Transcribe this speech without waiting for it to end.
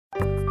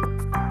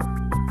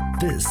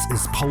This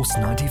is Pulse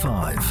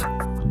 95.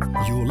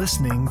 You're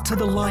listening to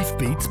the Life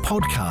Beats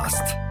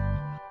podcast.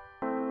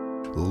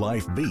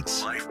 Life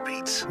Beats. Life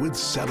Beats. With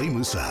Sally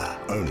Musa.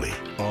 Only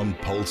on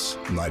Pulse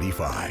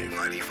 95.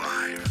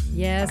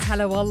 Yes,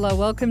 hello Allah.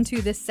 Welcome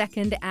to the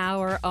second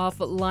hour of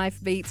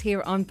Life Beats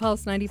here on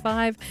Pulse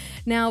 95.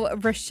 Now,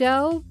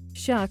 Reshel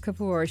Shah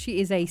Kapoor, she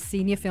is a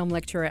senior film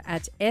lecturer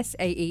at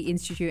SAE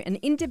Institute, an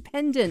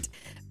independent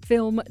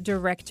film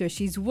director.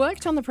 She's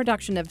worked on the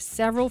production of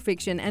several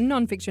fiction and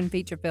non-fiction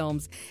feature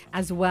films,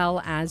 as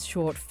well as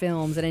short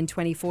films. And in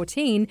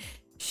 2014,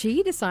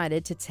 she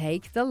decided to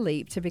take the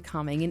leap to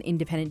becoming an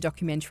independent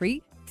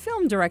documentary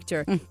film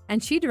director.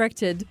 And she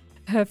directed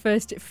her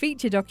first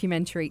feature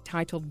documentary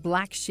titled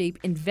Black Sheep,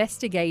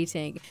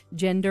 Investigating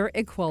Gender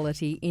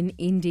Equality in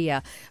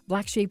India.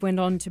 Black Sheep went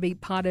on to be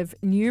part of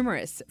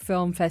numerous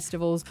film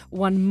festivals,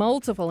 won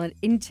multiple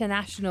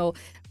international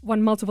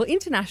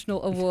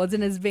awards,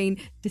 and has been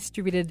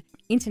distributed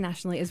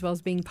internationally, as well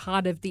as being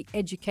part of the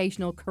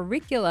educational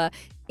curricula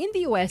in the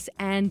US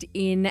and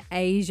in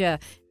Asia.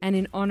 And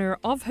in honor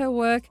of her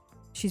work,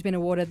 she's been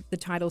awarded the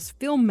titles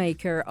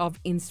Filmmaker of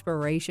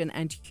Inspiration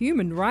and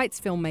Human Rights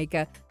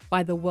Filmmaker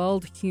by the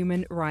World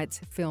Human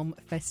Rights Film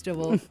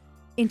Festival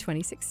in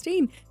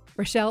 2016.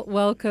 Reshel,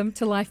 welcome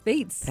to Life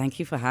Beats. Thank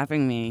you for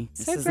having me.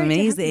 So this is great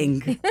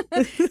amazing.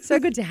 So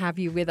good to have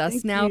you with us.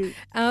 Thank Now, you.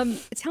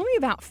 Tell me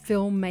about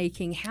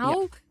filmmaking,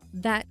 how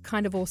that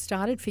kind of all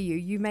started for you.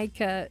 You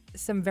make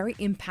some very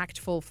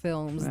impactful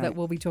films that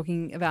we'll be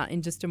talking about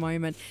in just a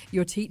moment.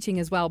 You're teaching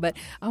as well, but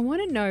I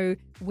want to know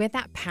where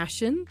that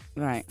passion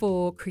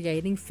for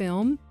creating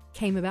film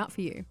came about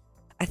for you.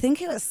 I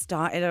think it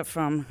started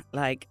from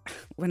like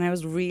when I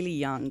was really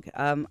young.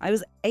 I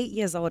was 8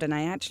 years old, and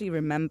I actually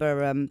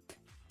remember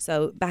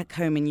so back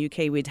home in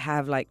UK, we'd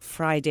have like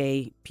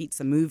Friday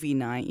pizza movie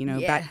night,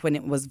 back when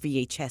it was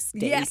VHS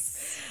days.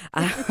 Yes.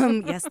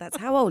 Yes, that's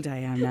how old I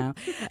am now.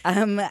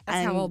 That's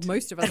how old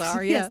most of us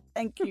are, yeah. Yes,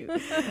 thank you.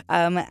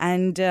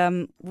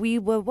 We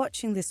were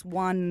watching this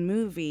one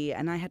movie,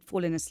 and I had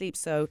fallen asleep.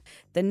 So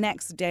the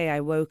next day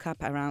I woke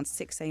up around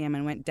 6 a.m.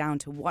 and went down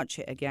to watch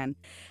it again.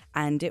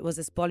 And it was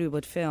this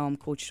Bollywood film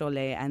called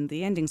Sholay, and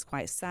the ending's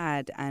quite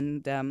sad.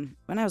 And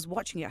when I was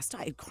watching it, I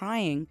started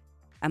crying.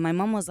 And my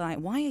mum was like,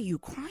 "Why are you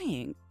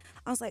crying?"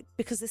 I was like,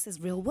 "Because this is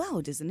real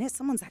world, isn't it?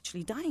 Someone's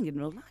actually dying in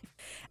real life."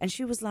 And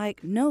she was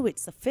like, "No,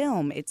 it's a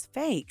film. It's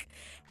fake."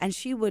 And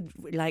she would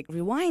like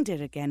rewind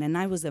it again. And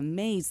I was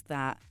amazed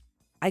that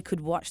I could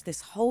watch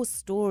this whole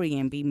story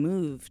and be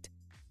moved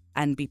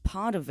and be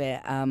part of it.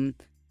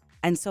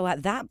 And so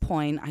at that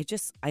point,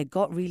 I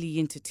got really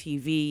into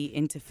TV,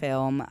 into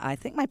film. I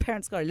think my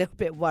parents got a little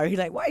bit worried,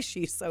 like, why is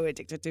she so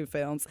addicted to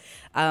films?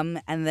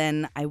 And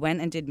then I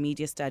went and did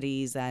media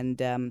studies,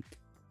 and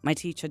my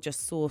teacher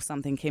just saw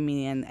something in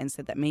me and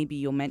said that maybe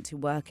you're meant to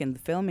work in the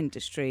film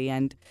industry.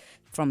 And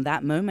from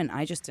that moment,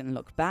 I just didn't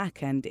look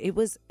back. And it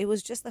was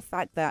just the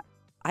fact that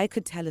I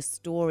could tell a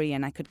story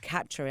and I could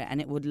capture it and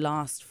it would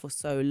last for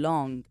so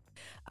long.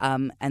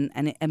 And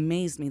it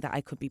amazed me that I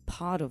could be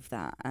part of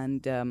that.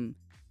 And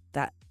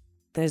that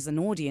there's an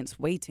audience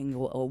waiting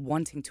or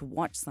wanting to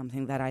watch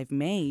something that I've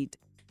made.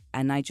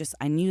 And I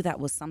knew that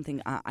was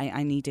something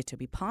I needed to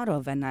be part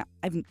of. And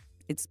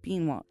it's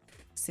been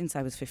since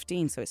I was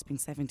 15, so it's been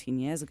 17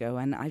 years ago,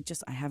 and I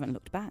haven't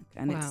looked back.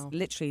 And It's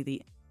literally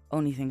the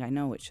only thing I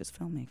know, which is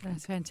filmmaking.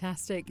 That's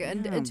fantastic.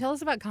 And tell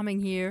us about coming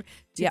here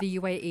to the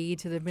UAE,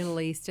 to the Middle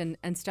East,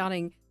 and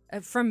starting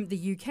from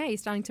the UK,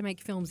 starting to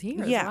make films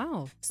here as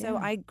well. So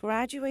I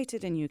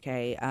graduated in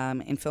UK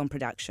in film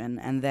production,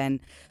 and then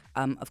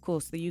of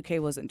course the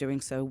UK wasn't doing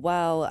so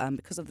well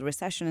because of the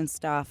recession and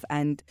stuff,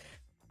 and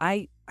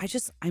I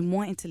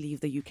wanted to leave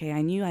the UK.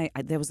 I knew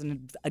there was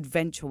an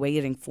adventure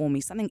waiting for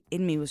me. Something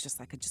in me was just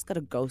like, I just got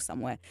to go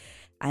somewhere.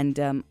 And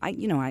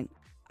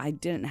I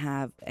didn't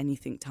have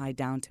anything tied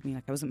down to me.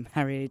 Like, I wasn't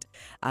married.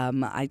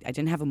 I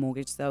didn't have a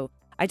mortgage. So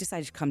I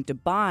decided to come to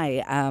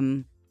Dubai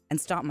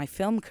and start my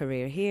film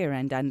career here.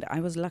 And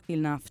I was lucky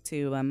enough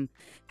to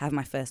have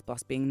my first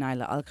boss being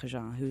Naila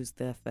Al-Khaja, who's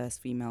the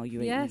first female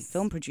UAE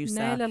film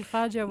producer. Naila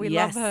Al-Khaja, we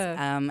love her.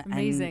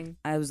 Amazing.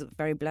 And I was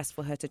very blessed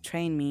for her to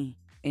train me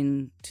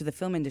into the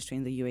film industry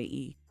in the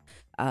UAE.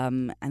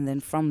 And then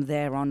from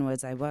there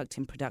onwards, I worked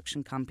in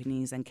production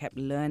companies and kept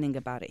learning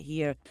about it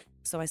here.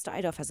 So I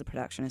started off as a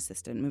production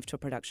assistant, moved to a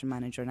production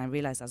manager, and I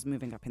realized I was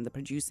moving up in the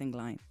producing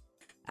line.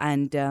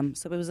 And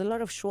so it was a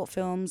lot of short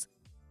films,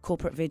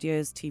 corporate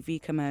videos,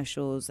 TV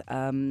commercials.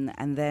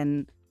 And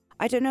then,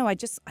 I don't know, I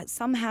just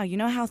somehow, you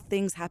know how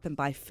things happen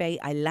by fate,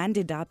 I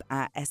landed up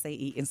at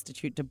SAE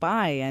Institute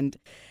Dubai, and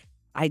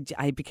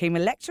I became a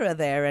lecturer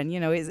there, and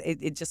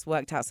it just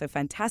worked out so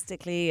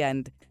fantastically.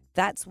 And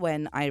that's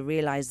when I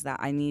realized that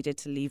I needed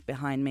to leave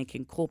behind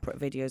making corporate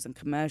videos and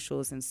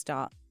commercials and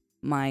start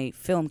my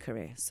film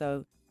career.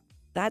 So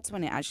that's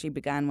when it actually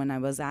began, when I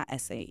was at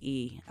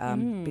SAE,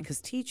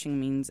 because teaching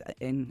means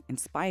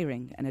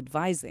inspiring and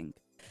advising.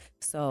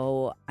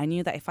 So I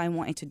knew that if I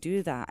wanted to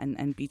do that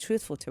and be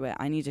truthful to it,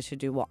 I needed to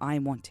do what I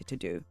wanted to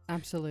do.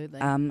 Absolutely.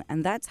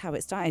 And that's how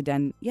it started.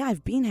 And yeah,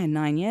 I've been here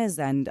 9 years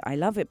and I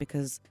love it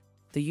because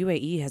the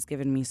UAE has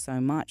given me so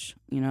much.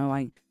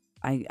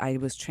 I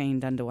was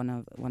trained under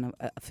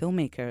a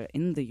filmmaker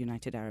in the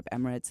United Arab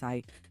Emirates.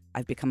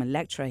 I've become a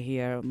lecturer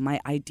here. My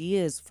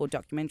ideas for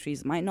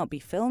documentaries might not be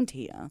filmed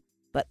here,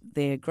 but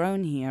they're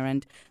grown here.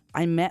 And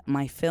I met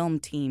my film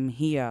team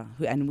here,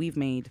 and we've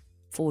made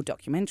 4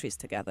 documentaries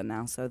together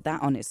now. So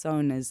that on its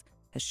own has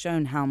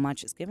shown how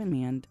much it's given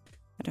me, and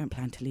I don't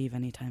plan to leave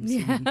anytime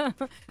soon. Yeah.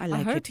 I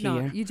like hope it here.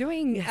 not. You're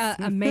doing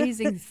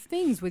amazing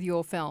things with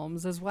your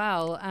films as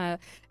well.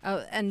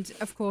 And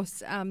of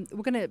course,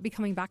 we're going to be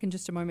coming back in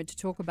just a moment to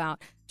talk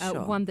about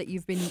Sure. one that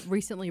you've been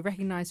recently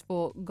recognized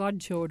for,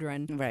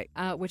 Godchildren, Right.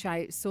 which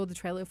I saw the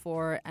trailer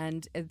for,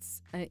 and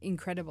it's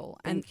incredible.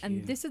 Thank And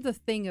you. this is the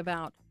thing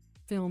about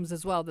films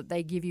as well, that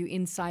they give you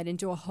insight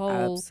into a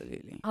whole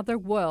Absolutely. other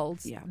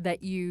worlds Yeah.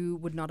 that you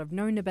would not have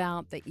known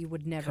about, that you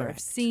would never have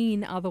Correct.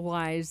 seen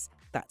otherwise.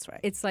 That's right.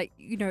 It's like,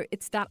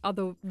 it's that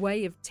other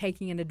way of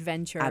taking an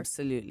adventure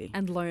Absolutely.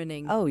 and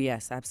learning. Oh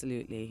yes,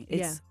 absolutely.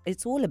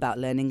 It's all about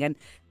learning. And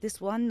this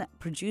one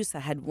producer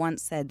had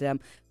once said,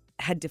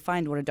 had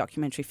defined what a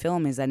documentary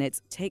film is, and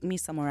it's take me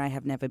somewhere I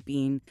have never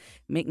been,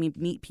 make me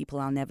meet people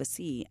I'll never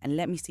see, and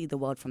let me see the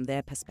world from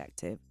their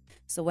perspective.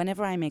 So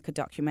whenever I make a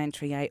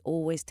documentary, I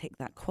always take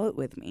that quote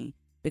with me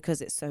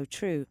because it's so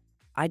true.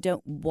 I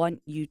don't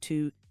want you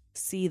to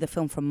see the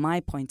film from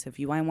my point of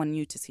view. I want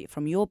you to see it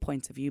from your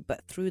point of view,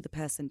 but through the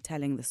person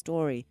telling the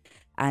story.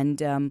 And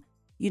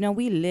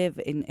we live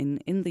in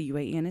the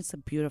UAE, and it's a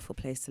beautiful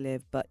place to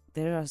live, but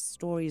there are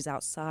stories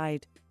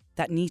outside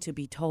that need to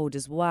be told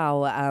as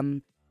well.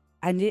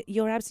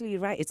 You're absolutely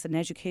right. It's an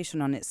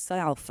education on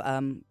itself.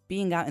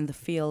 Being out in the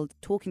field,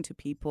 talking to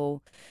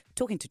people,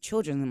 talking to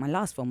children. My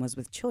last film was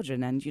with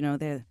children, and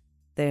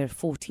they're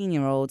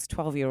 14-year-olds,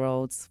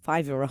 12-year-olds,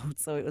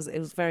 5-year-olds. So it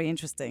was very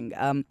interesting.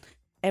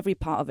 Every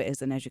part of it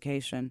is an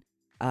education.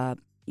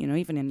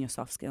 Even in your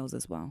soft skills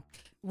as well.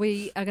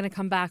 We are going to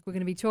come back. We're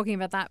going to be talking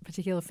about that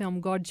particular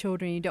film,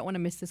 Godchildren. You don't want to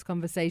miss this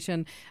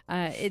conversation.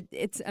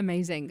 It's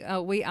amazing.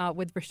 We are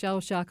with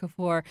Reshel Shah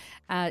Kapoor,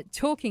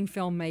 talking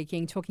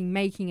filmmaking, talking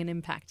making an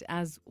impact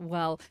as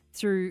well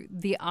through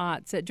the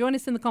arts. Join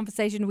us in the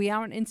conversation. We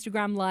are on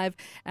Instagram Live.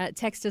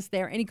 Text us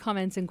there. Any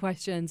comments and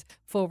questions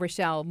for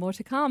Reshel. More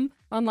to come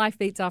on Life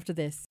Beats after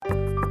this.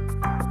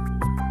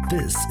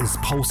 This is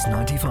Pulse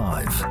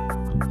 95.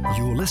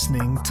 You're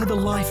listening to the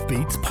Life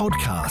Beats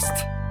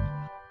podcast.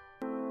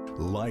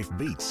 Life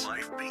Beats.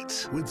 Life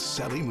Beats with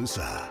Sally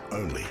Musa.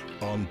 Only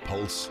on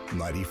Pulse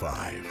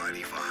 95.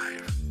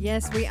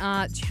 Yes, we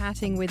are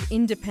chatting with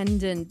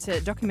independent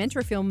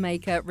documentary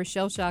filmmaker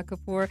Reshel Shah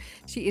Kapoor.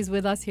 She is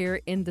with us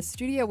here in the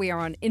studio. We are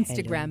on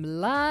Instagram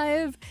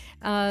Live.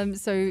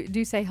 So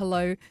do say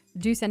hello.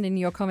 Do send in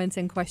your comments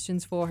and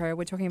questions for her.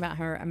 We're talking about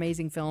her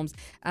amazing films,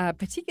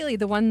 particularly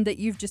the one that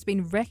you've just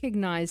been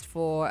recognized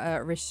for,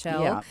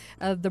 Reshel,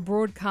 the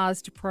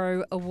Broadcast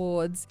Pro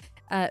Awards.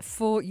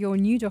 For your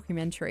new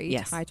documentary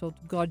titled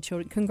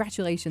Godchildren.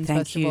 Congratulations,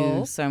 first of all. Thank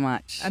you so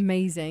much.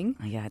 Amazing.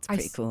 Oh, yeah, it's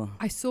pretty cool.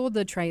 I saw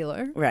the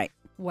trailer. Right.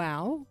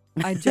 Wow.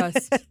 I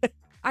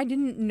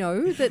didn't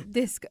know that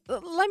this...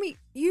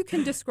 You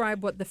can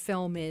describe what the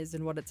film is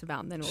and what it's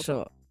about, and then we'll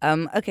Sure.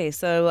 Okay,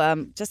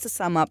 so just to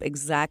sum up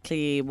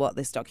exactly what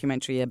this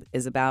documentary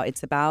is about,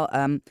 it's about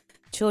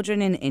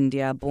children in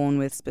India born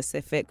with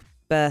specific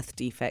birth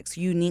defects,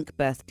 unique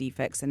birth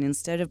defects, and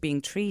instead of being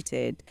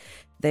treated,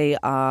 they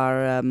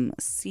are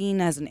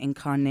seen as an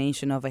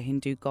incarnation of a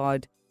Hindu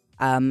god,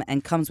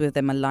 and comes with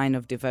them a line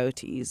of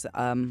devotees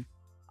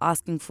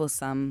asking for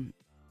some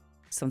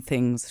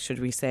things, should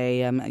we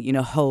say,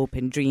 hope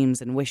and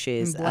dreams and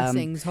wishes. And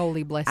blessings,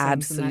 holy blessings.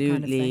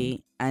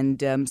 Absolutely.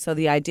 And so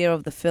the idea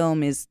of the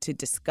film is to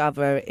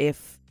discover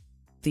if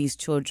these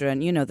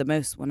children,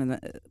 it's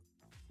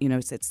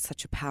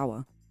such a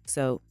power.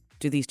 So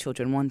do these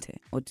children want it,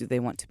 or do they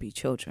want to be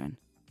children?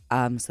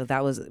 So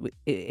that was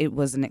it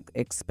was an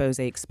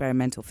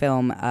experimental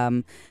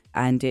film,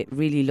 and it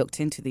really looked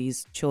into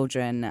these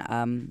children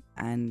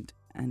and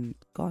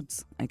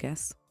gods, I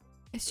guess.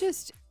 It's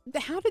just,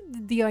 how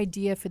did the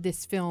idea for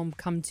this film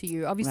come to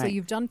you? Obviously, Right.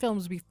 you've done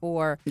films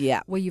before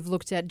where you've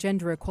looked at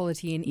gender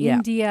equality in Yeah.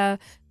 India.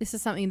 This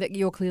is something that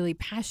you're clearly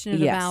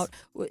passionate Yes. about.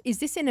 Is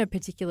this in a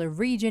particular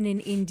region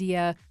in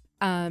India?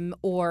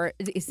 Or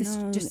is this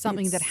just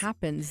something that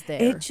happens there?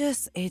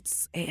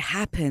 It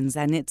happens,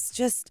 and it's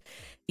just,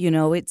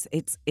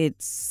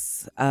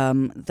 it's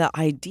the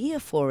idea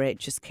for it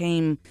just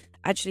came.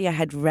 Actually, I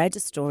had read a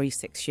story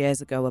 6 years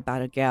ago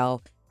about a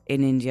girl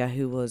in India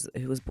who was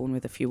born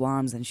with a few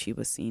arms, and she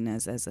was seen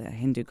as a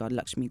Hindu god,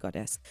 Lakshmi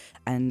goddess,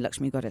 and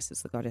Lakshmi goddess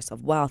is the goddess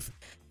of wealth.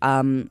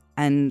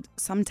 And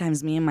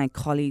sometimes me and my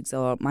colleagues,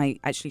 or my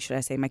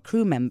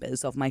crew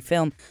members of my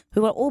film,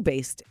 who are all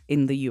based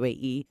in the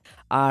UAE,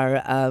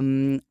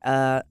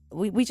 are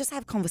we just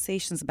have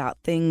conversations about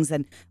things,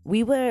 and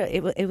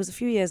it was a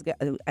few years ago,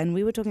 and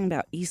we were talking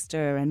about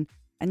Easter and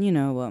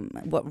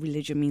what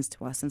religion means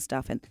to us and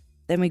stuff, and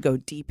then we go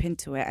deep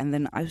into it, and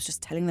then I was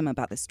just telling them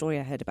about this story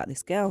I heard about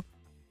this girl,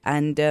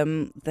 and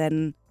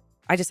then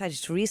I decided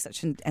to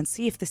research and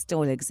see if this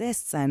still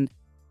exists, and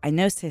I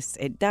noticed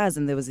it does.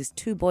 And there was these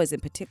two boys in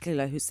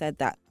particular who said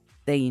that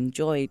they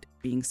enjoyed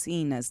being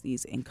seen as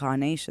these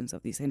incarnations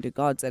of these Hindu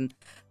gods. And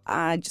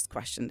I just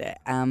questioned it.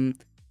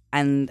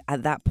 And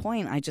at that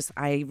point,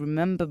 I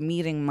remember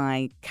meeting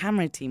my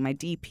camera team, my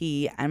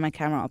DP and my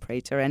camera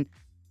operator, and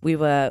we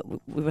were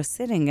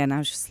sitting, and I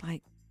was just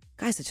like,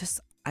 guys,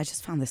 I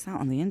just found this out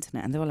on the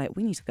internet, and they were like,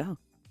 we need to go.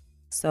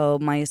 So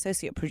my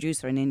associate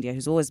producer in India,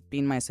 who's always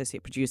been my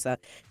associate producer,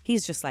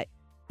 he's just like,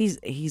 he's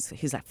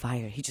like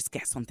fire. He just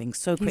gets on things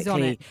so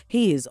quickly.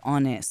 He is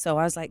on it. So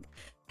I was like,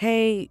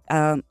 hey,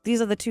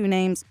 these are the two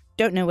names.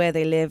 Don't know where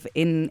they live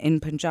in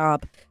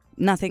Punjab.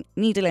 Nothing.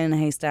 Needle in a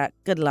haystack.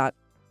 Good luck.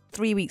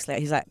 3 weeks later,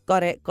 he's like,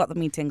 got the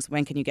meetings.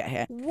 When can you get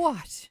here?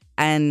 What?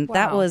 And Wow.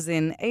 that was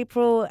in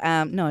April.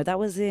 No, that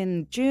was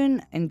in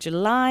June. In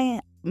July,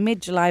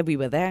 mid-July, we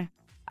were there.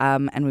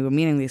 And we were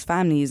meeting these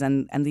families.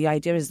 And the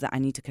idea is that I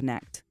need to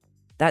connect.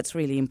 That's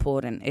really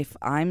important. If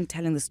I'm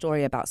telling the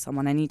story about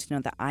someone, I need to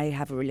know that I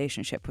have a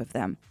relationship with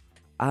them.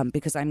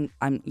 Because I'm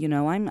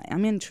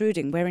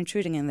intruding. We're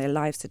intruding in their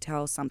lives to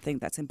tell something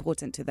that's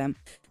important to them.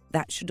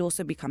 That should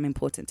also become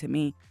important to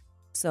me.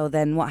 So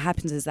then what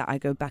happens is that I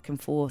go back and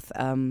forth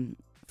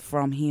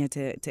from here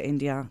to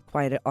India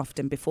quite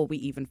often before we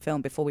even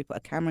film, before we put a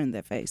camera in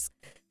their face.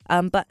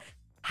 But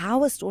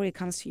how a story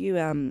comes to you,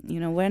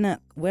 Werner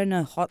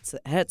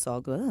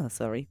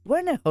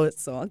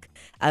Herzog,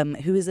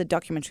 who is a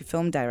documentary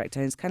film director,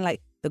 and it's kind of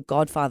like the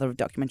godfather of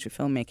documentary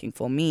filmmaking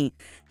for me,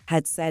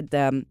 had said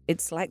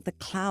it's like the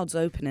clouds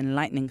open and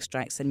lightning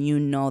strikes, and you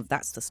know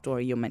that's the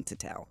story you're meant to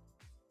tell.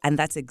 And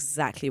that's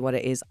exactly what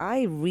it is.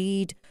 I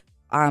read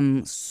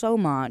so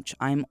much.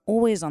 I'm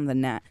always on the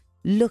net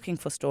looking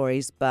for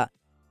stories, but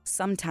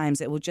sometimes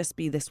it will just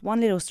be this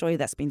one little story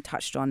that's been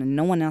touched on and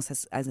no one else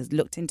has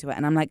looked into it.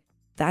 And I'm like,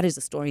 that is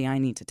a story I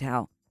need to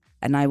tell.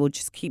 And I will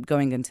just keep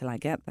going until I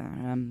get there.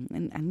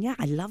 And yeah,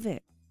 I love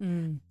it.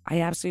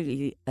 I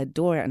absolutely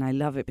adore it, and I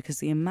love it because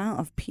the amount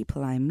of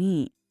people I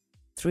meet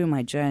through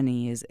my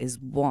journey is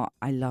what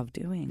I love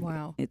doing.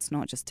 Wow. It's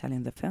not just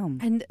telling the film.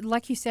 And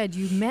like you said,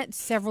 you met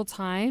several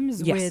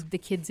times Yes. with the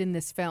kids in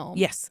this film.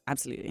 Yes,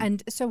 absolutely.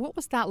 And so what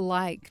was that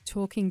like,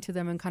 talking to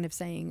them and kind of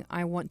saying,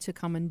 I want to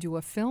come and do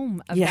a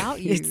film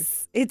about you?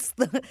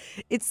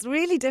 It's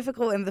really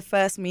difficult in the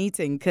first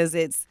meeting because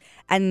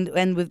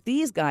and with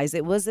these guys,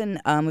 it wasn't,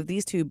 with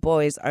these two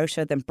boys,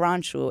 Arshad and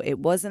Branchul, it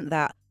wasn't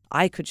that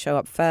I could show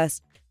up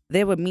first.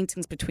 There were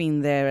meetings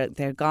between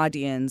their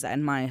guardians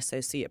and my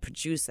associate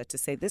producer to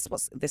say, this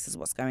is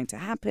what's going to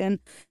happen.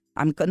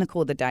 I'm going to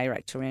call the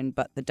director in,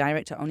 but the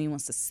director only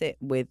wants to sit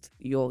with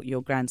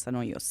your grandson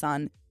or your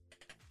son.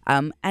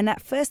 And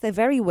at first, they're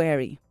very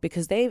wary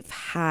because they've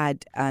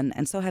had,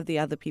 and so have the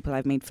other people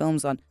I've made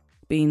films on,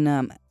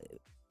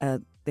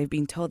 they've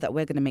been told that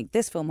we're going to make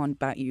this film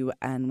about you,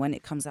 and when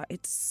it comes out,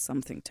 it's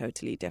something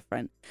totally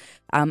different.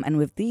 And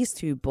with these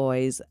two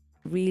boys,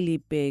 really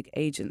big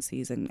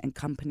agencies and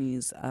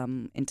companies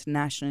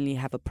internationally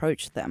have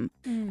approached them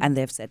and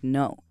they've said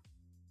no.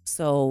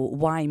 So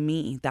why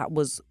me? That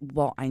was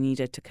what I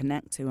needed to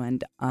connect to.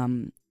 And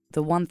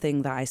the one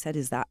thing that I said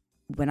is that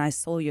when I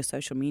saw your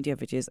social media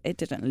videos, it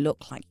didn't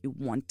look like you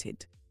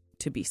wanted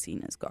to be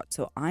seen as God.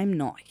 So I'm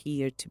not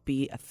here to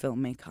be a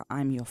filmmaker.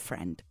 I'm your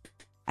friend.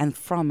 And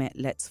from it,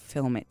 let's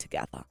film it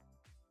together.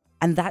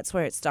 And that's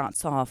where it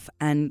starts off.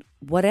 And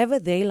whatever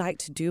they like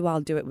to do,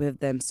 I'll do it with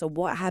them. So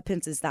what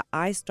happens is that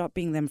I stop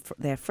being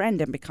their friend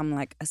and become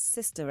like a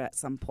sister at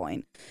some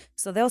point.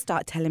 So they'll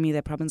start telling me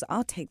their problems.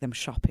 I'll take them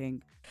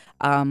shopping.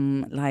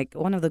 Like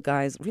one of the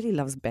guys really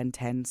loves Ben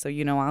 10. So,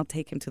 I'll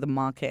take him to the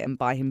market and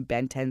buy him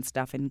Ben 10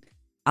 stuff. And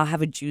I'll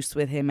have a juice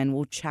with him and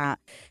we'll chat.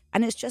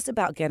 And it's just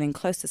about getting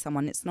close to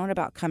someone. It's not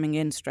about coming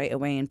in straight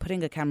away and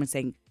putting a camera and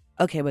saying,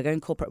 okay, we're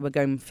going corporate, we're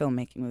going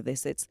filmmaking with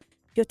this.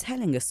 You're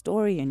telling a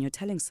story and you're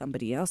telling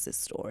somebody else's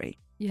story.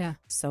 Yeah.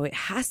 So it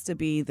has to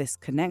be this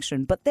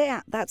connection. But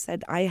that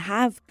said, I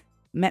have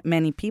met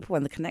many people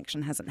and the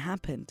connection hasn't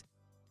happened.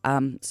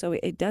 So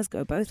it does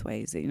go both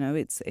ways,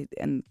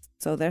 and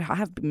so there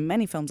have been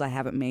many films I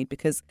haven't made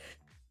because,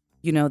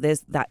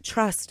 there's that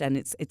trust and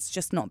it's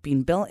just not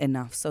been built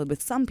enough. So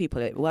with some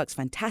people it works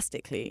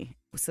fantastically.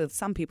 So with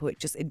some people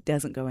it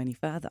doesn't go any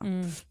further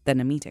than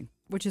a meeting.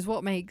 Which is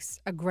what makes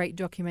a great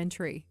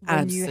documentary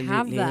when you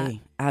have that.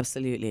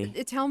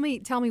 Absolutely. Tell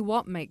me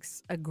what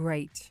makes a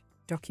great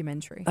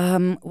documentary.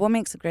 What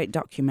makes a great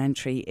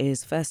documentary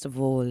is, first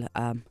of all,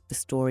 the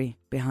story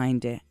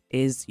behind it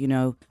is,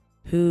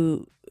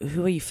 who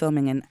are you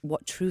filming and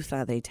what truth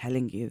are they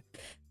telling you?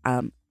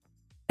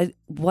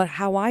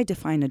 How I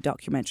define a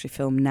documentary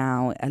film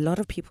now, a lot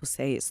of people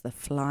say it's the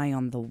fly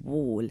on the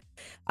wall.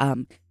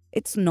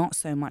 It's not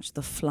so much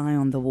the fly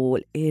on the wall.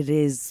 It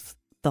is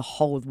the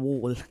whole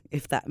wall,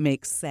 if that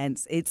makes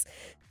sense. It's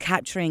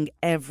capturing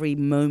every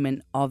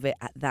moment of it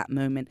at that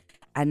moment.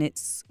 And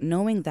it's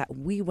knowing that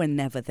we were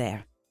never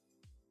there.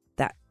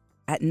 That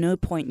at no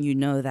point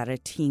that a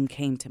team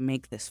came to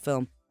make this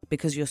film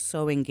because you're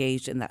so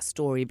engaged in that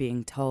story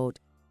being told.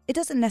 It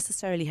doesn't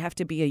necessarily have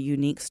to be a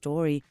unique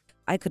story.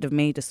 I could have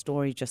made a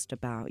story just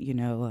about,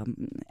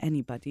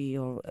 anybody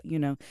or,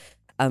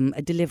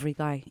 a delivery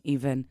guy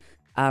even.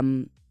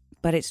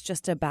 But it's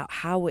just about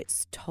how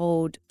it's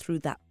told through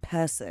that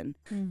person.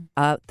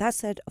 That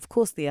said, of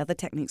course, the other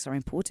techniques are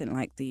important,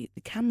 like the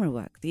camera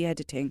work, the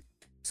editing.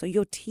 So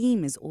your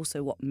team is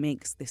also what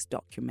makes this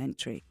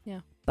documentary. Yeah.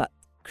 But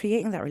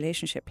creating that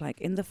relationship, like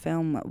in the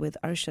film with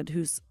Reshel,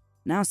 who's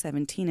now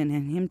 17, and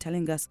him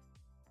telling us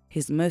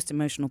his most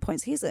emotional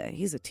points. He's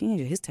a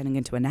teenager. He's turning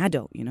into an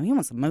adult. You know, he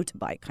wants a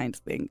motorbike kind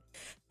of thing.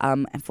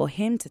 And for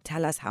him to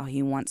tell us how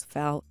he once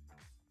felt,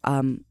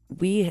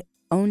 we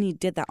only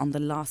did that on the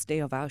last day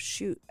of our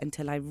shoot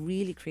until I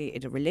really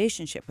created a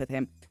relationship with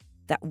him.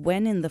 That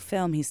when in the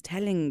film he's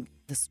telling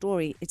the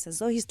story, it's as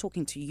though he's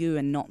talking to you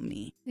and not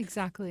me.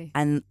 Exactly.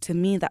 And to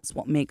me, that's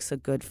what makes a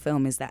good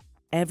film, is that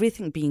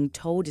everything being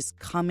told is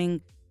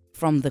coming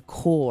from the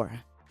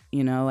core,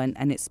 you know,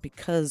 and it's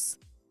because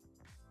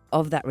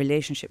of that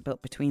relationship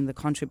built between the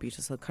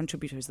contributors. So the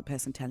contributor is the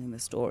person telling the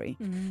story,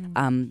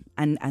 and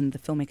the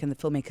filmmaker and the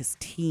filmmaker's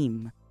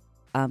team.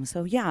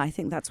 So yeah, I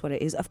think that's what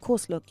it is. Of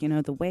course, look, you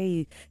know, the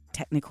way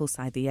technical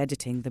side, the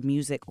editing, the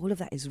music, all of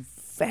that is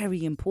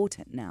very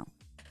important now.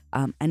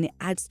 And it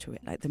adds to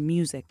it, like the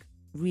music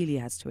really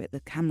adds to it, the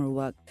camera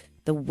work,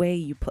 the way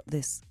you put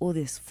all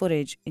this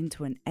footage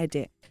into an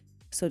edit.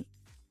 So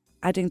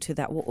adding to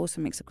that, what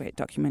also makes a great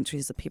documentary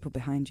is the people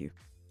behind you.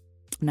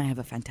 And I have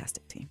a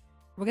fantastic team.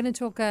 We're going to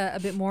talk a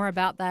bit more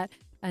about that,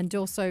 and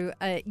also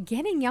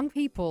getting young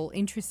people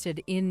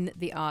interested in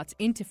the arts,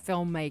 into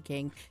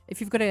filmmaking. If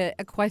you've got a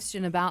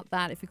question about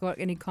that, if you've got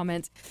any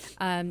comments,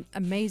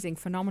 amazing,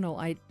 phenomenal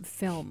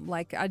film.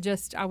 Like,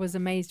 I was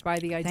amazed by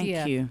the idea.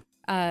 Thank you.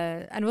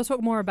 And we'll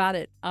talk more about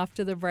it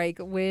after the break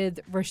with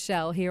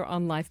Reshel here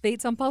on Life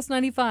Beats on Pulse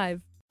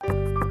 95.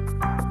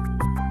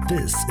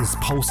 This is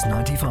Pulse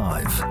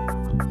 95.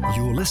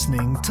 You're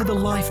listening to the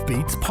Life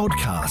Beats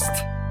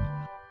podcast.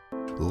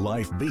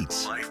 Life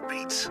Beats. Life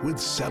Beats with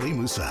Sally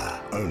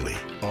Musa. Only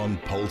on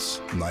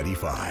Pulse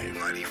 95.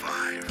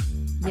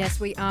 Yes,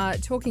 we are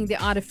talking the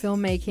art of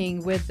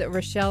filmmaking with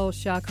Reshel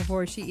Shah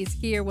Kapoor. She is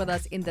here with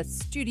us in the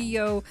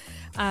studio.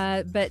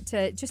 But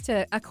just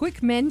a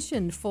quick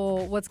mention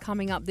for what's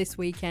coming up this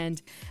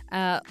weekend.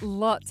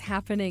 Lots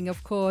happening,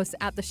 of course,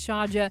 at the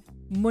Sharjah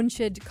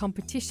Munshid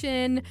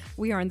competition.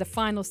 We are in the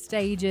final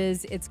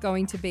stages. It's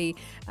going to be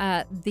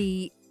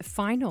the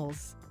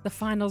finals. The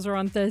finals are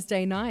on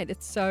Thursday night.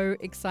 It's so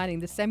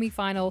exciting. The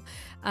semi-final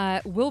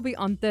will be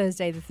on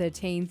Thursday the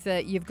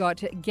 13th. You've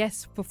got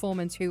guest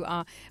performers who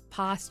are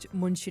past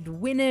Munshid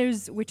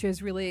winners, which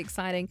is really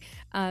exciting,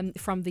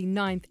 from the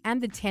 9th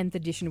and the 10th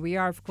edition. We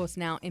are, of course,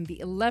 now in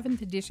the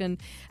 11th edition.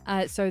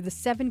 So the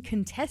 7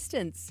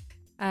 contestants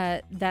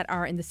that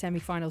are in the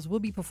semi-finals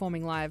will be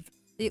performing live.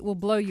 It will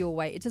blow you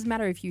away. It doesn't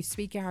matter if you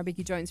speak Arabic,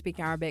 you don't speak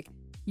Arabic.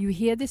 You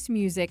hear this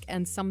music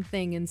and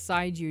something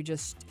inside you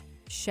just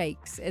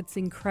shakes. It's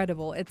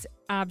incredible. It's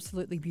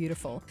absolutely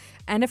beautiful.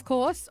 And of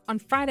course, on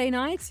Friday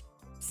night,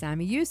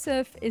 Sami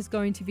Yusuf is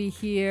going to be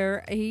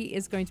here. He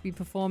is going to be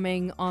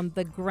performing on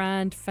the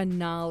grand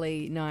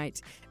finale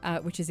night,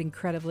 which is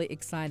incredibly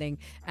exciting.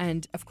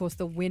 And of course,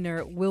 the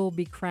winner will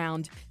be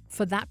crowned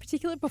for that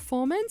particular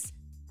performance.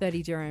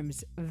 30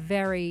 dirhams.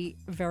 Very,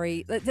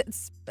 very,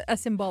 it's a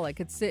symbolic.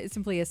 It's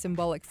simply a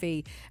symbolic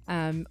fee.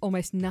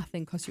 Almost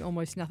nothing, costs you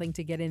almost nothing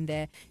to get in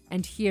there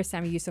and hear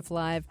Sami Yusuf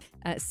live,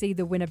 see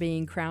the winner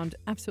being crowned.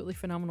 Absolutely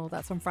phenomenal.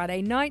 That's on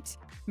Friday night.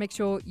 Make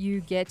sure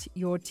you get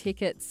your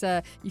tickets.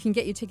 You can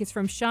get your tickets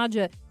from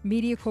Sharjah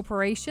Media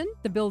Corporation,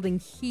 the building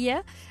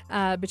here,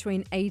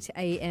 between 8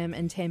 a.m.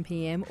 and 10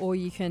 p.m. Or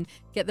you can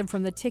get them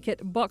from the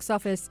ticket box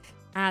office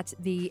at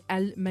the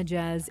Al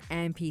Majaz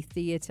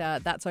Amphitheatre.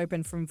 That's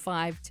open from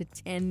 5 to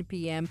 10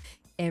 p.m.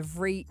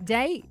 every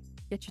day.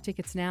 Get your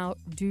tickets now.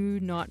 Do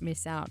not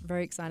miss out.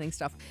 Very exciting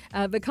stuff.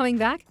 But coming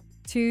back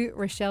to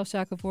Reshel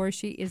Shah Kapoor,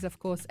 she is, of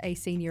course, a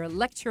senior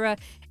lecturer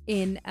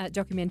in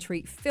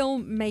documentary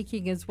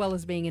filmmaking, as well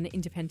as being an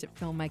independent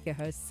filmmaker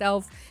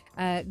herself.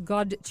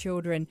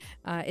 Godchildren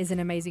is an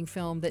amazing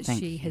film that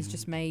she has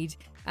just made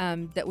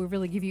that will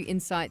really give you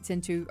insights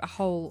into a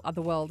whole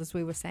other world, as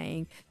we were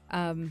saying.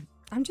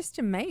 I'm just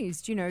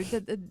amazed, you know,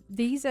 that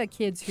these are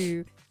kids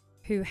who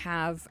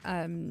have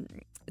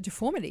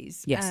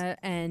deformities. Yes.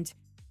 And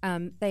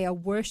they are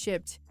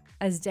worshipped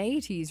as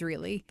deities,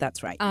 really.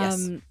 That's right,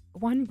 yes.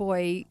 One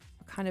boy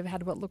kind of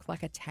had what looked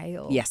like a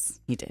tail.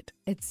 Yes, he did.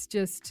 It's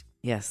just...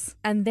 Yes.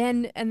 And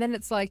then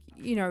it's like,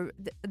 you know,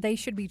 they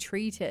should be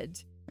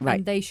treated. Right.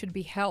 And they should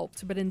be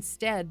helped, but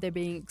instead they're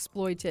being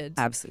exploited.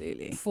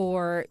 Absolutely.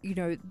 For, you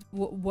know,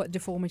 what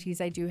deformities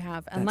they do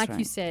have. And That's like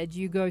you said,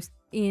 you go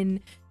in...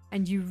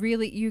 And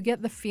you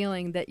get the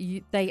feeling that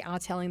they are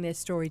telling their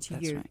story to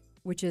That's you, right.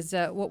 Which is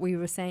what we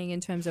were saying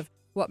in terms of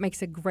what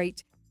makes a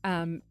great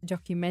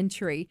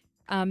documentary.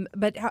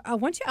 But I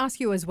want to ask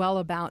you as well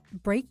about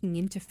breaking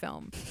into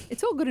film.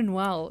 It's all good and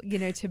well, you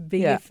know, to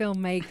be a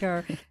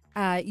filmmaker.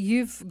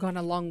 You've gone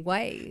a long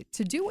way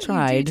to do what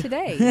you do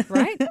today,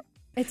 right?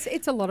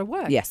 It's a lot of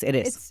work. Yes, it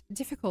is. It's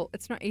difficult.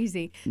 It's not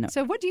easy. No.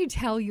 So what do you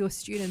tell your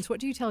students?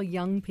 What do you tell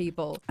young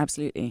people?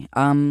 Absolutely.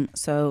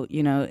 So,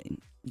 you know,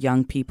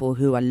 young people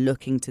who are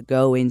looking to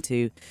go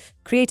into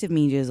creative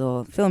medias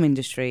or film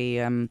industry,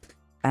 and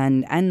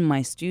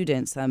my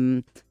students, I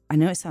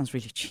know it sounds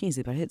really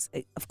cheesy, but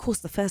of course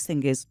the first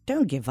thing is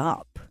don't give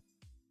up.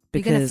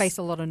 You're going to face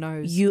a lot of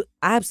no's. You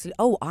absolutely.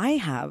 Oh, I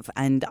have,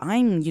 and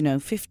I'm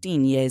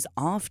 15 years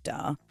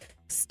after,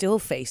 still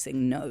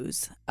facing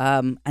no's,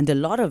 and a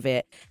lot of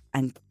it,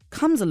 and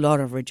comes a lot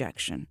of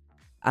rejection,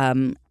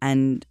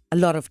 and a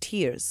lot of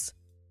tears.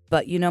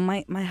 But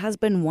my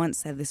husband once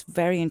said this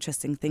very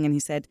interesting thing, and he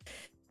said,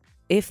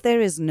 if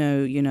there is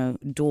no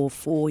door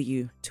for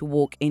you to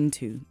walk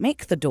into,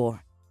 make the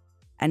door.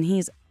 And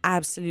he's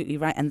absolutely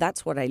right, and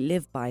that's what I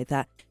live by.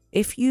 That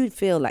if you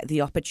feel like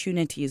the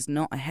opportunity is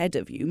not ahead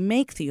of you,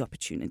 make the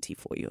opportunity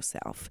for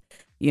yourself.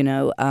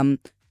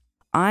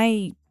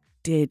 I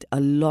made a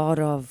lot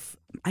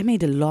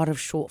of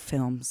short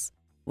films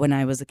when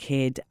I was a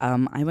kid.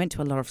 I went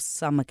to a lot of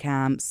summer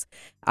camps,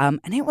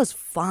 and it was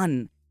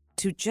fun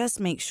to just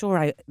make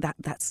sure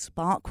that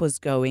spark was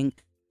going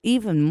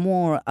even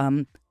more.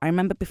 I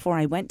remember before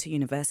I went to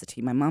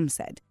university, my mum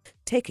said,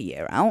 take a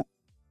year out,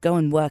 go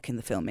and work in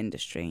the film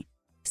industry.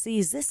 See,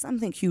 is this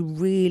something you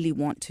really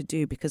want to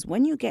do? Because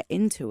when you get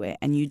into it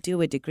and you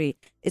do a degree,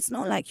 it's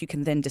not like you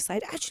can then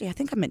decide, actually, I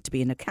think I'm meant to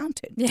be an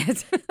accountant.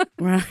 Yes.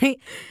 Right?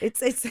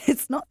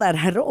 It's not that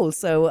at all.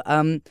 So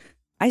I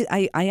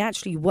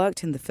actually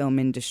worked in the film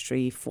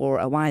industry for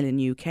a while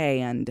in UK,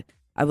 and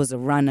I was a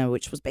runner,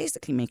 which was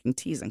basically making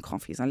teas and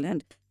coffees. I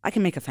learned I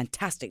can make a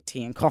fantastic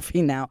tea and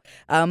coffee now.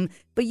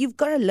 But you've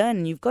got to learn,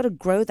 and you've got to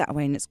grow that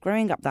way, and it's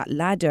growing up that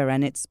ladder,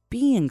 and it's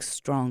being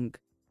strong.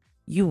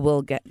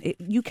 You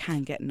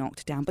can get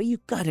knocked down, but you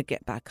got to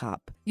get back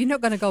up. You're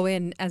not going to go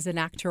in as an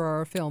actor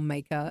or a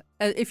filmmaker.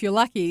 If you're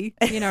lucky,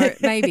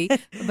 maybe.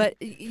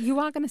 But you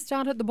are going to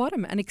start at the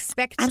bottom and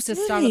expect to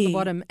start at the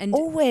bottom. And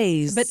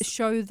always. But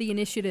show the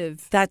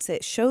initiative. That's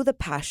it. Show the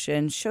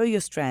passion, show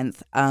your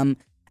strength.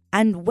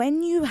 And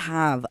when you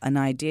have an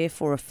idea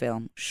for a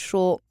film,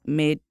 short,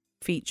 mid,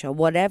 feature,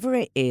 whatever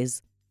it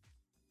is,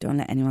 don't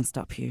let anyone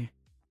stop you.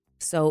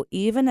 So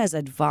even as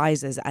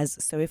advisors,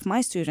 so if my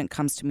student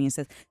comes to me and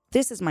says,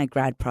 this is my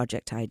grad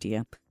project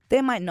idea,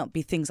 there might not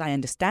be things I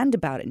understand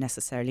about it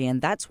necessarily,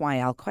 and that's why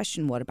I'll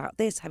question, what about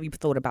this? Have you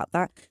thought about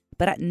that?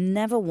 But at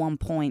never one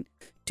point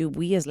do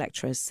we as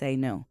lecturers say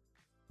no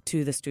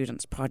to the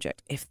student's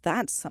project.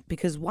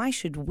 Because why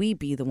should we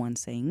be the one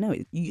saying no?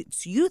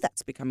 It's you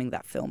that's becoming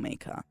that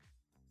filmmaker.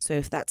 So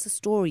if that's a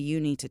story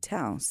you need to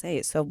tell, say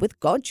it. So with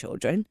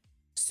Godchildren,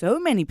 so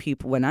many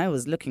people, when I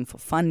was looking for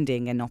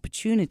funding and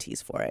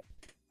opportunities for it,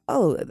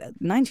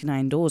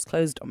 99 doors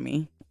closed on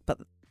me,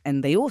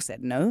 and they all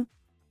said no.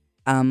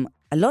 A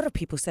lot of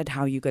people said,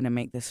 how are you going to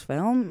make this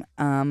film?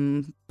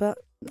 But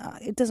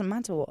it doesn't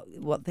matter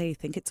what they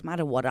think. It's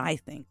matter what I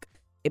think.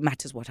 It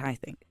matters what I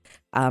think.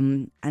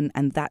 And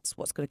that's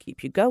what's going to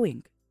keep you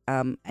going.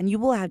 And you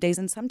will have days,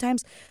 and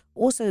sometimes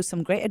also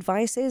some great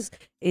advice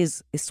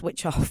is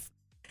switch off.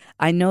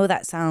 I know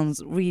that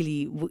sounds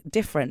really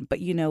different, but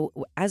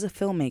as a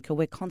filmmaker,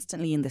 we're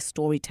constantly in the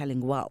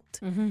storytelling world.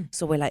 Mm-hmm.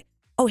 So we're like,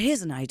 oh,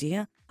 here's an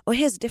idea. Oh,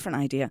 here's a different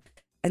idea.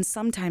 And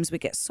sometimes we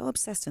get so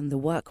obsessed in the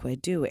work we're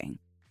doing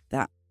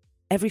that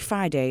every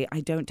Friday I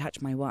don't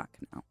touch my work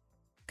now,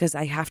 because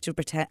I have to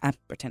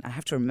I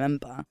have to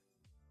remember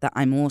that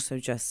I'm also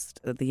just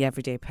the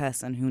everyday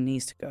person who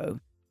needs to go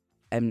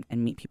and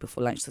meet people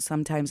for lunch. So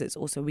sometimes it's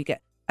also,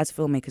 as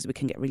filmmakers, we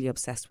can get really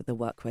obsessed with the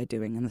work we're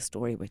doing and the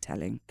story we're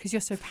telling. Because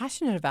you're so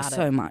passionate about it.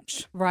 So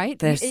much.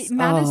 Right? It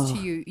matters to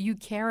you. You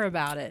care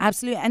about it.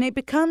 Absolutely. And it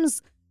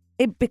becomes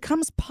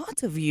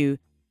part of you.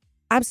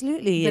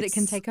 Absolutely. That it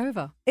can take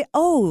over.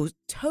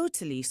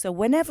 Totally. So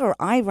whenever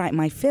I write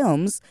my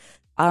films,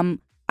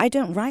 I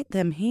don't write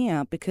them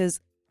here because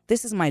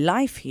this is my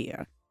life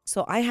here.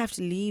 So I have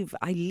to leave.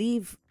 I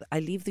leave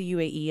the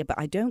UAE, but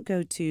I don't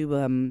go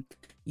to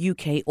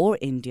UK or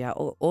India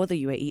or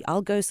the UAE.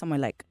 I'll go somewhere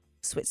like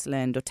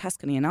Switzerland or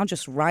Tuscany, and I'll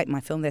just write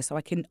my film there, so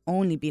I can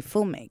only be a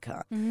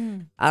filmmaker.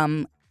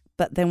 Mm.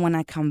 But then when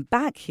I come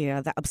back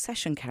here, that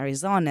obsession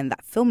carries on, and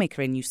that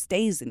filmmaker in you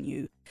stays in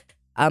you.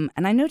 And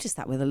I noticed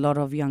that with a lot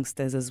of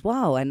youngsters as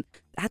well, and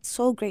that's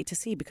so great to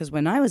see, because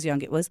when I was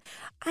young, it was,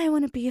 I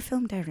want to be a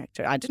film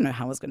director. I didn't know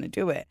how I was going to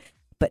do it.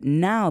 But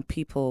now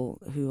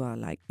people who are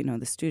like,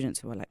 the students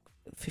who are like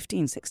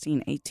 15,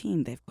 16,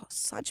 18, they've got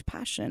such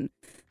passion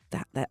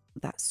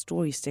that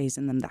story stays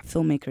in them, that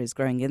filmmaker is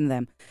growing in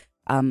them.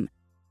 And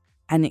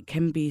it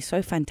can be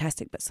so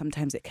fantastic, but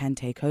sometimes it can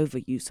take over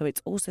you. So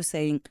it's also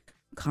saying,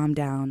 calm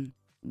down,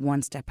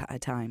 one step at a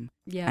time,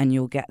 and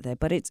you'll get there.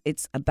 But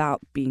it's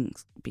about being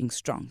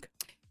strong.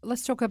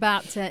 Let's talk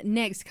about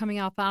next, coming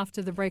up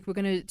after the break. We're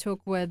going to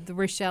talk with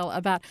Reshel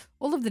about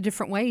all of the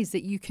different ways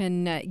that you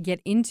can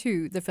get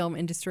into the film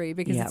industry,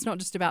 because it's not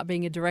just about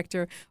being a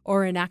director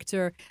or an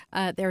actor.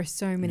 There are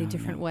so many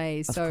different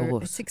ways. So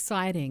it's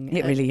exciting.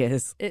 It really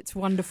is. It's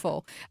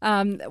wonderful.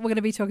 We're going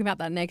to be talking about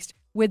that next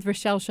with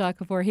Reshel Shah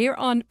Kapoor here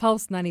on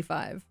Pulse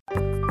 95.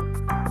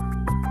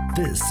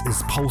 This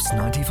is Pulse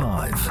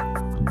 95.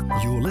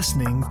 You're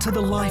listening to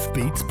the Life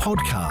Beats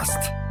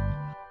podcast.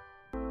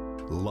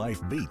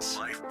 Life Beats.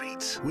 Life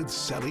Beats with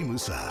Sally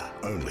Musa.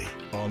 Only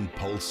on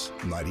Pulse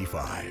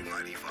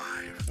 95.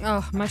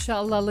 Oh,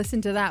 mashallah,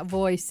 listen to that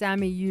voice.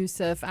 Sami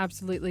Yusuf,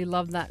 absolutely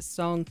love that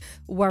song,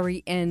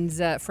 Worry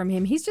Ends, from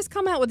him. He's just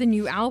come out with a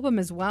new album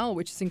as well,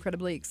 which is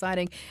incredibly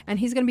exciting. And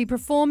he's going to be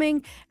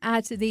performing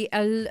at the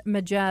Al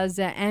Majaz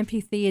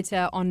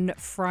Amphitheatre on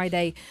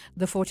Friday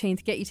the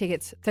 14th. Get your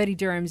tickets, 30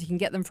 dirhams. You can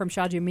get them from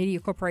Sharjah Media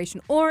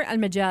Corporation or Al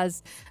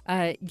Majaz.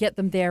 Get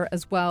them there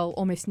as well.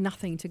 Almost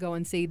nothing to go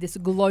and see this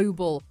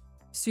global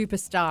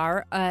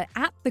superstar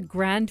at the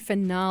grand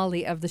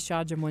finale of the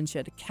Sharjah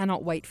Munshid.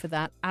 Cannot wait for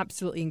that.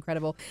 Absolutely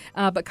incredible.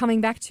 But coming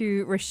back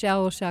to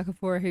Reshel Shah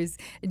Kapoor, who's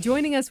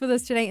joining us with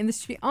us today in the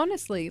studio.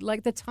 Honestly,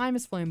 like the time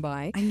has flown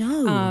by. I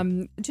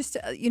know.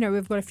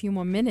 We've got a few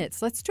more minutes.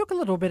 Let's talk a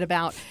little bit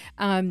about,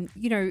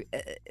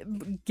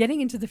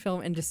 getting into the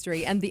film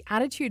industry and the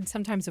attitude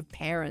sometimes of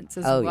parents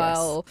as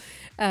well,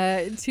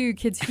 to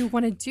kids who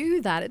want to do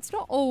that. It's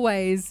not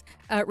always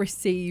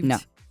received. No.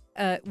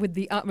 With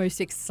the utmost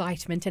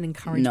excitement and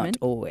encouragement. Not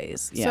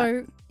always, yeah.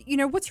 So,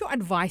 what's your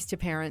advice to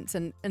parents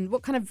and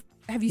what kind of,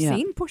 have you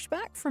seen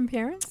pushback from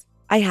parents?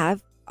 I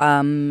have,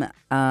 and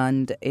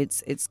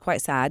it's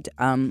quite sad.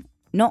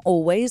 Not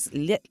always.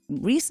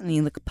 Recently,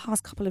 in the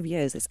past couple of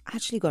years, it's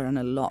actually gotten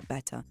a lot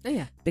better. Oh,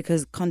 yeah.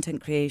 Because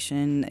content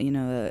creation,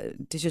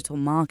 digital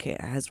market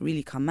has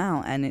really come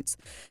out, and it's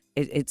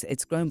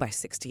grown by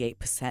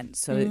 68%.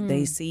 So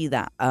they see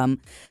that.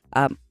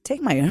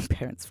 Take my own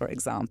parents, for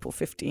example,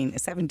 17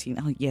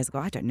 years ago,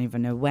 I don't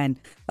even know when,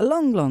 a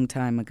long, long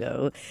time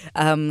ago.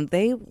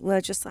 They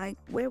were just like,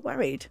 we're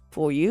worried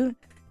for you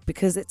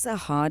because it's a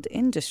hard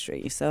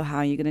industry. So how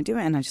are you going to do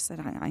it? And I just said,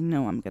 I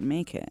know I'm going to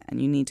make it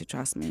and you need to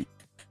trust me.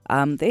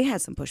 They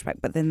had some pushback,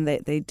 but then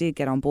they did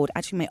get on board.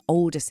 Actually, my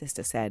older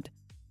sister said,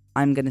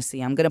 I'm going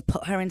to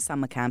put her in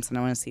summer camps and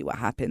I want to see what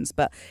happens.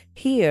 But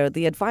here,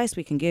 the advice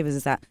we can give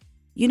is that,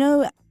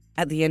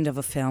 at the end of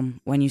a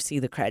film, when you see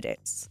the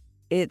credits,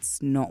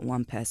 it's not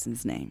one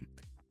person's name.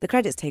 The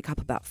credits take up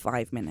about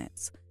 5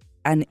 minutes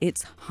and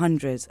it's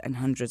hundreds and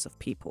hundreds of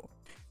people.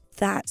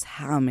 That's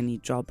how many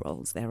job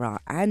roles there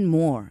are and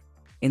more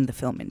in the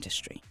film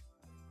industry.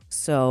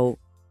 So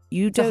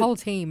the whole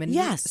team and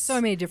yes, so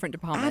many different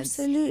departments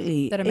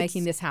absolutely that are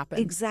making this happen.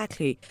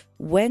 Exactly.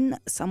 When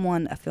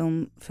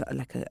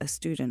a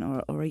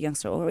student or a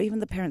youngster or even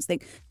the parents they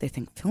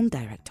think film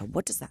director,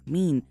 what does that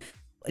mean?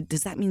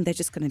 Does that mean they're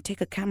just going to take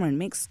a camera and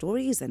make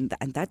stories and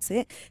that's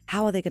it?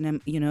 How are they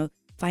going to,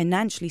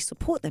 financially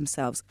support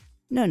themselves?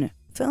 No.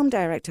 Film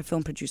director,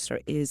 film producer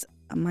is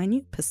a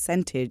minute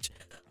percentage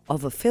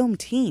of a film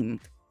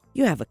team.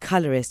 You have a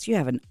colorist, you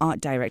have an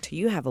art director,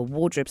 you have a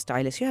wardrobe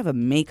stylist, you have a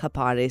makeup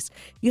artist,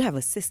 you have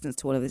assistants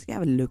to all of this, you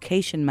have a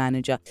location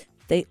manager.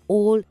 They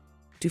all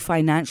do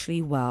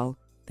financially well.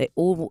 They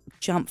all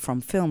jump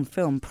from film,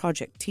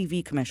 project,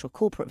 TV, commercial,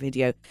 corporate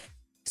video.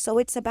 So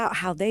it's about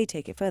how they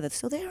take it further.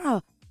 So there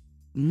are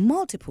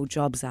multiple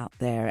jobs out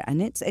there,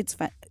 and it's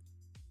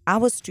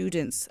our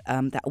students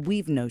that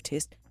we've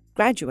noticed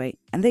graduate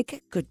and they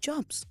get good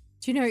jobs.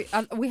 Do you know,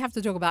 we have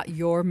to talk about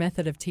your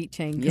method of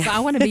teaching because I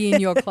want to be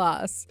in your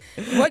class.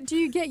 What do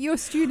you get your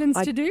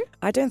students to do?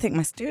 I don't think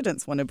my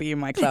students want to be in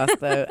my class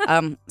though.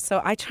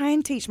 So I try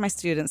and teach my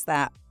students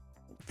that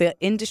the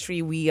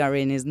industry we are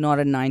in is not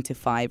a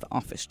 9-to-5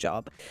 office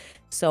job.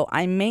 So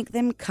I make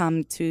them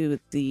come to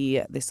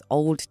this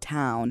old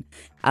town,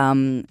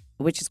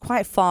 which is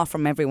quite far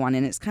from everyone,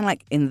 and it's kind of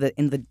like in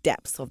the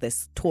depths of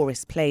this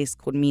tourist place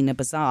called Mina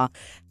Bazaar.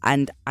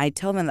 And I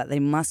tell them that they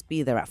must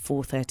be there at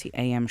 4:30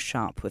 a.m.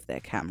 sharp with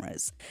their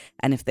cameras,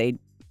 and if they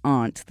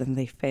aren't, then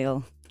they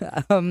fail.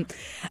 And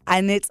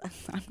I'm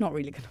not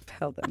really going to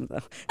fail them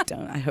though.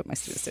 I hope my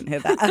students didn't hear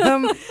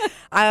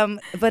that.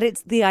 But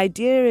it's the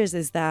idea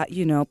is that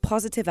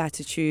positive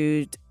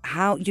attitude,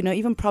 how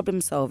even problem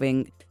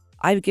solving.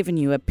 I've given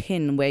you a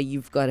pin where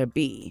you've got to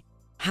be.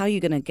 How are you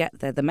going to get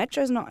there? The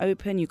metro's not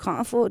open. You can't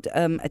afford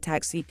a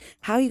taxi.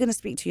 How are you going to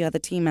speak to your other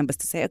team members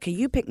to say, okay,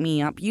 you pick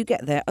me up, you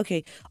get there.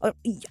 Okay,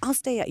 I'll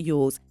stay at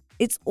yours.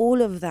 It's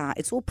all of that.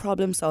 It's all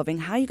problem solving.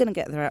 How are you going to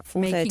get there at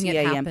 4:30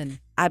 a.m.?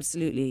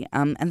 Absolutely.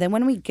 And then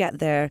when we get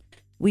there,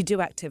 we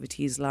do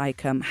activities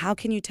like how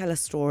can you tell a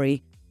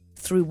story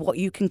through what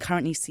you can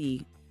currently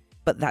see,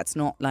 but that's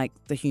not like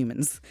the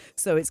humans.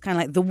 So it's kind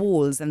of like the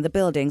walls and the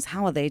buildings.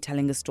 How are they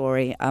telling a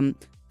story?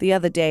 The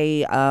other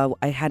day,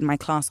 I had my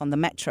class on the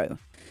metro.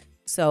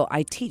 So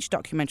I teach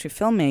documentary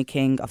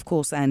filmmaking, of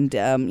course, and,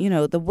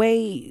 the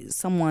way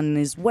someone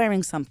is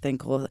wearing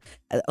something or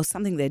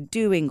something they're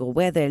doing or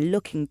where they're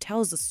looking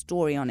tells a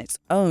story on its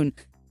own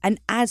and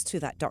adds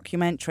to that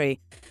documentary.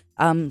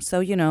 I was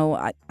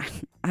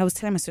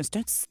telling my students,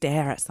 don't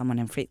stare at someone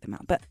and freak them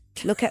out, but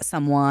look at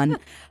someone,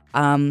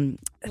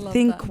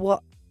 think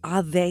what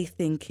are they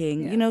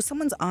thinking? Yeah.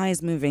 Someone's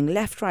eyes moving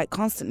left, right,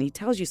 constantly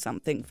tells you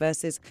something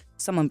versus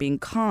someone being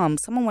calm.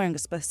 Someone wearing a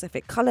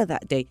specific color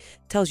that day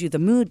tells you the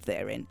mood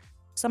they're in.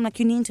 So I'm like,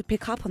 you need to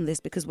pick up on this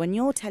because when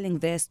you're telling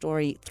their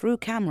story through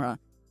camera,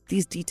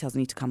 these details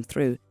need to come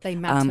through. They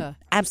matter.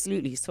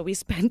 Absolutely. So we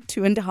spent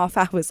 2.5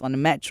 hours on a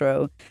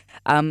metro,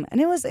 and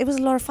it was a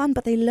lot of fun.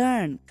 But they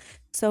learn.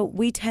 So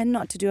we tend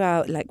not to do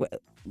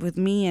with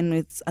me and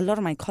with a lot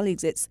of my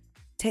colleagues. It's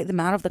take them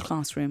out of the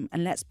classroom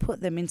and let's put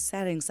them in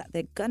settings that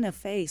they're gonna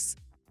face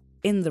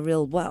in the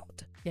real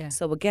world. Yeah.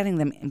 So we're getting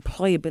them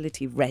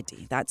employability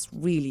ready. That's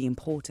really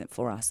important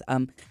for us,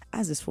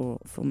 as is for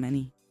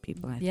many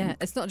people, I think. Yeah,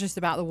 it's not just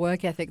about the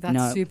work ethic.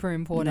 That's super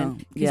important.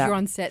 Because you're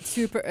on set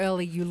super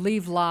early. You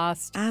leave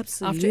last.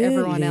 Absolutely. After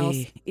everyone else.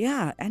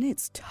 Yeah, and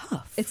it's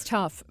tough. It's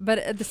tough. But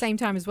at the same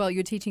time as well,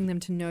 you're teaching them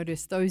to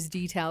notice those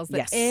details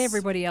that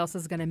everybody else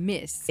is going to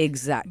miss.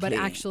 Exactly. But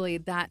actually,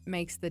 that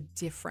makes the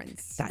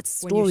difference. That's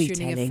storytelling. When you're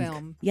shooting a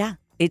film. Yeah,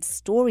 it's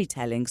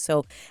storytelling.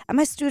 So, and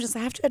my students, I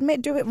have to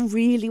admit, do it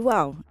really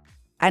well.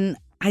 And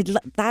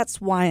that's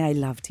why I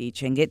love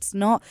teaching. It's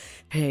not,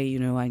 hey,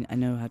 I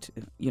know how to,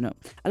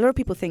 A lot of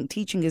people think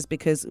teaching is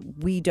because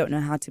we don't know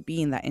how to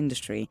be in that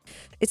industry.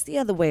 It's the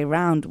other way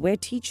around. We're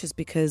teachers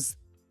because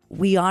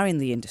we are in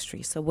the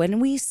industry. So when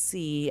we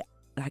see,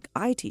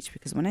 I teach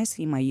because when I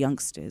see my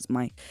youngsters,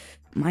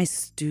 my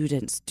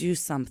students do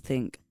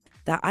something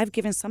that I've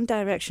given some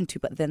direction to,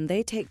 but then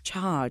they take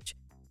charge,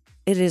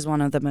 it is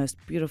one of the most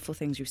beautiful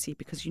things you see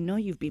because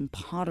you've been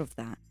part of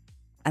that.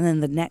 And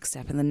then the next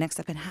step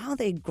and how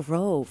they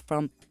grow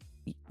from,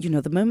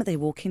 the moment they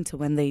walk into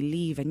when they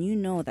leave and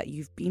that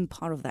you've been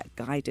part of that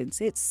guidance.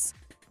 It's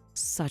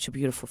such a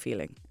beautiful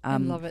feeling. I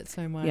love it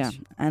so much. Yeah,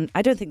 and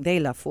I don't think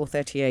they love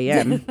 4:30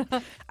 a.m.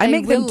 I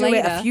make them do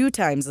it a few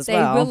times as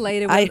well. They will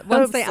later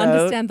once they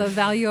understand the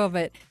value of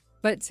it.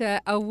 But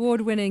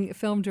award-winning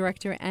film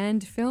director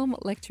and film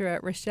lecturer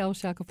Reshel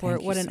Shah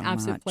Kapoor, what an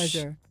absolute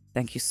pleasure.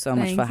 Thank you so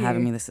much for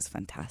having me. This is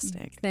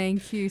fantastic.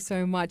 Thank you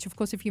so much. Of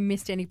course, if you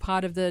missed any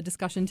part of the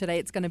discussion today,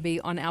 it's going to be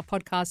on our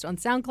podcast on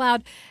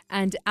SoundCloud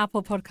and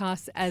Apple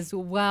Podcasts as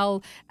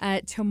well.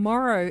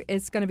 Tomorrow,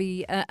 it's going to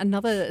be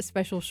another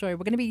special show. We're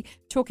going to be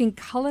talking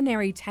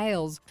culinary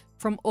tales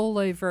from all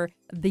over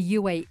the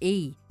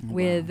UAE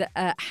with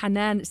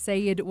Hanan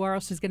Sayed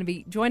Waros is going to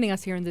be joining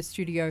us here in the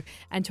studio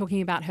and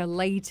talking about her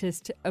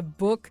latest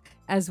book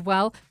as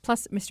well.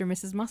 Plus, Mr. and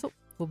Mrs. Muscle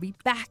will be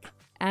back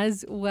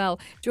as well.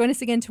 Join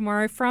us again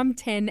tomorrow from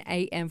 10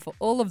 a.m. for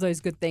all of those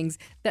good things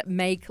that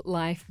make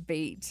life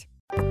beat.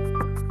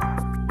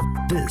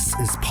 This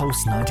is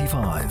Pulse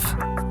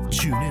 95.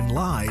 Tune in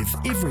live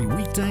every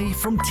weekday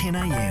from 10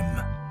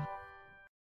 a.m.